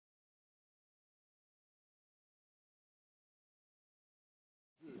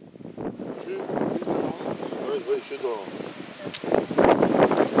Oui, je suis dehors.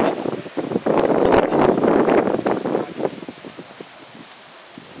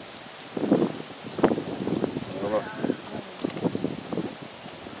 Voilà.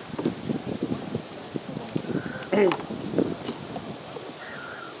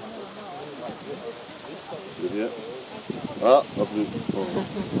 C'est bien. Ah, pas plus.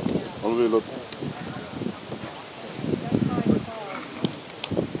 Enlevez l'autre.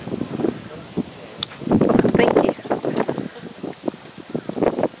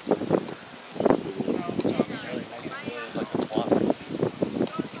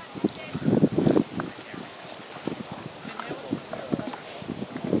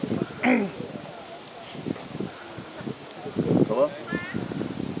 Ça va?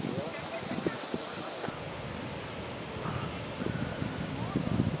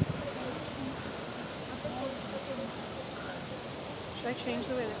 Should I change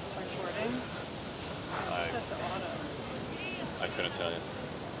the way this is recording? Set to auto. I couldn't tell you.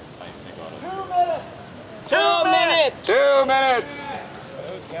 I think auto. 2 minutes! 2 minutes!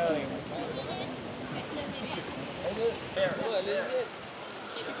 Who's counting?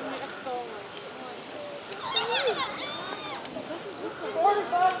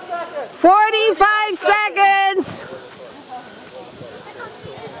 45 seconds!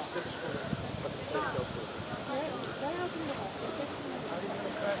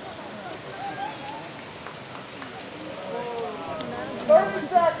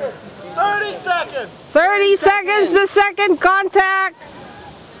 30 seconds! 30 seconds to second contact.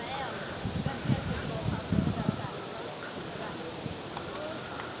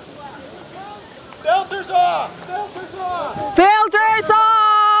 Filters off! Filters off! Filters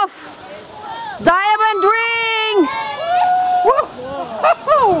off! Diamond ring! Woo!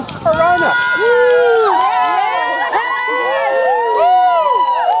 Corona!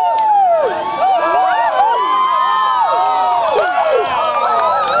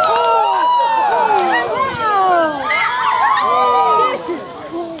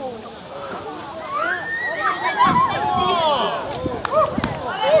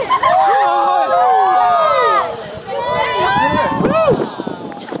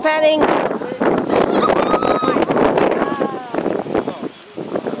 Spanning.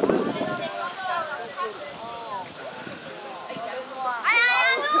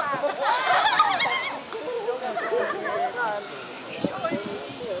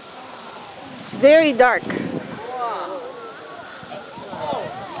 It's very dark.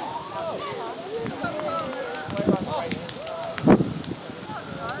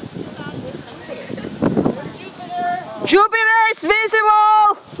 Jupiter is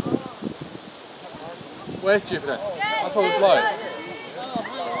visible! Where's Jupiter? I thought it was low.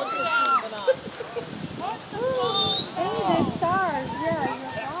 Oh, the stars. Yeah,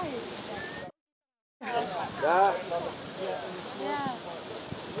 you're right. Yeah.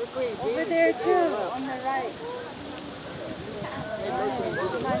 Over there too, on the right.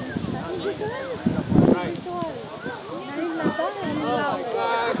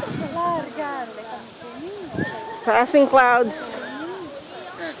 Passing clouds.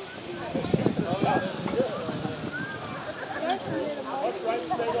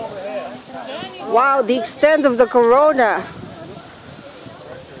 Wow, the extent of the corona.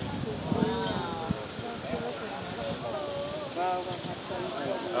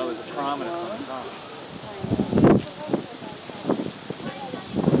 Oh, there's a prominence on the top.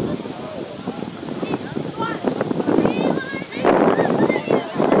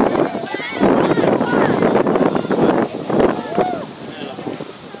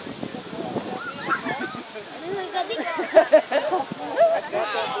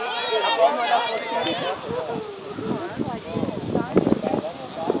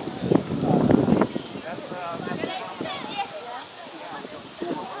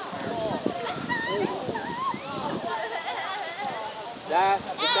 That's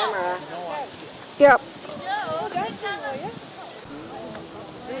the camera. Yep.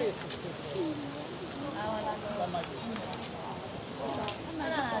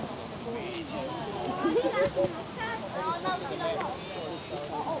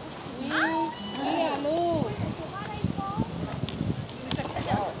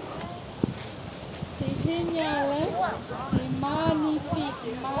 C'est génial, hein? C'est magnifique,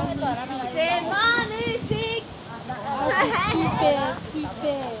 magnifique. C'est magnifique! Ah, c'est super,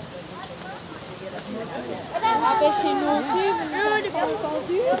 super. Ah ben chez nous aussi, vous n'avez pas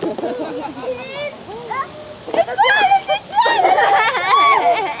entendu?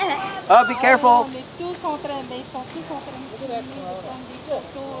 Oh, be careful! On est tous en train, ben, ils sont tous en train de filmer, de prendre des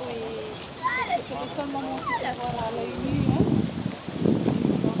photos et c'est le seul moment aussi pour voir à l'œil nu, hein?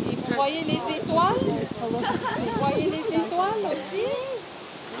 Donc, et puis voyez les étoiles? Vous voyez les étoiles aussi?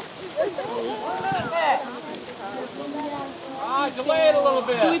 Delay it a little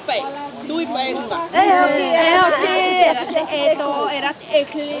bit. Era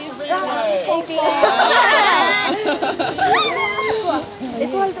Eclipse.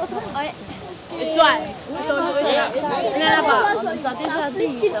 Étoile. Là-bas. On nous a déjà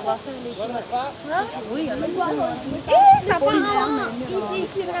dit, ça va faire l'étoile. Oui, ça part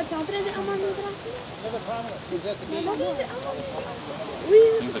ici, regarde, c'est en train de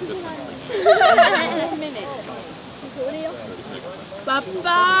Things like this one.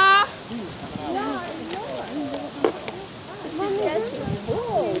 Papa!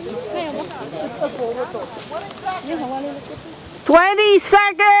 20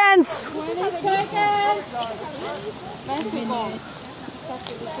 seconds! 20 seconds! 20 secondes.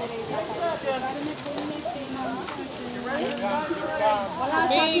 Voilà,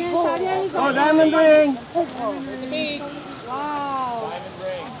 ça vient, Oh, diamond ring! Wow!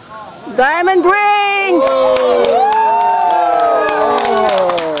 Diamond ring!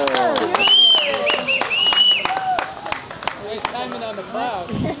 Timing on the cloud.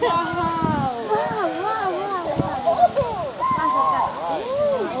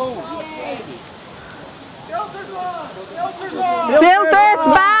 Filters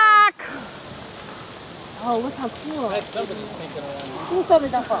back! Somebody's thinking around.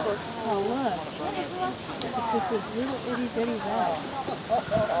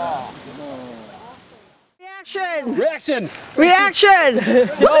 Reaction! Reaction! Reaction!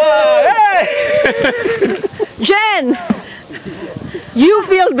 Jen! You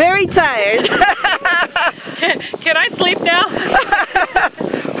feel very tired. Can I sleep now?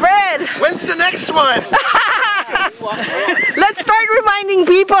 Fred! When's the next one? Let's start reminding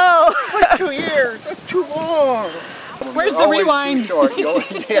people. 2 years. That's too long. Where's the rewind?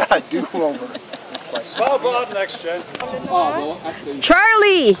 Yeah, do over. Small Bob next gen.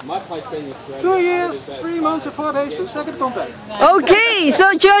 Charlie! 2 years, 3 months and 4 days to second contact. Okay,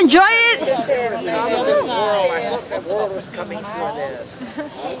 so did you enjoy it? I hope that world was coming to an end.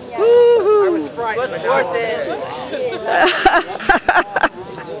 I was frightened.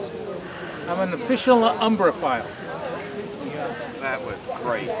 I'm an official Umbraphile. That was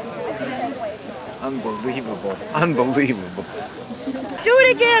great. Unbelievable. Unbelievable. Do it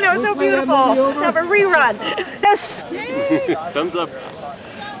again, it was so beautiful. Let's have a rerun. Yes! Thumbs up.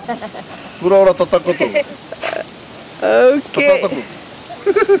 Pura Tatakoto. Okay. Tatakoto.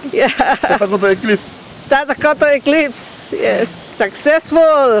 Yeah. Tatakoto Eclipse. Tatakoto Eclipse. Yes,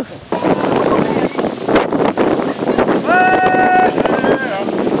 successful.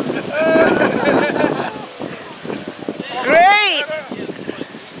 Great!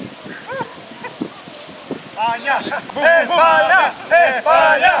 It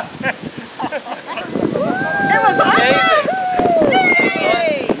was awesome!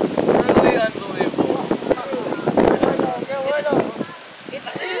 Yay! Really unbelievable.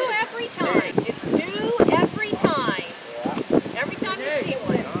 It's new every time. It's new every time. Every time you see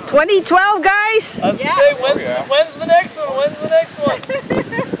one. 2012, guys! I was gonna say, when's the next one? When's the next one?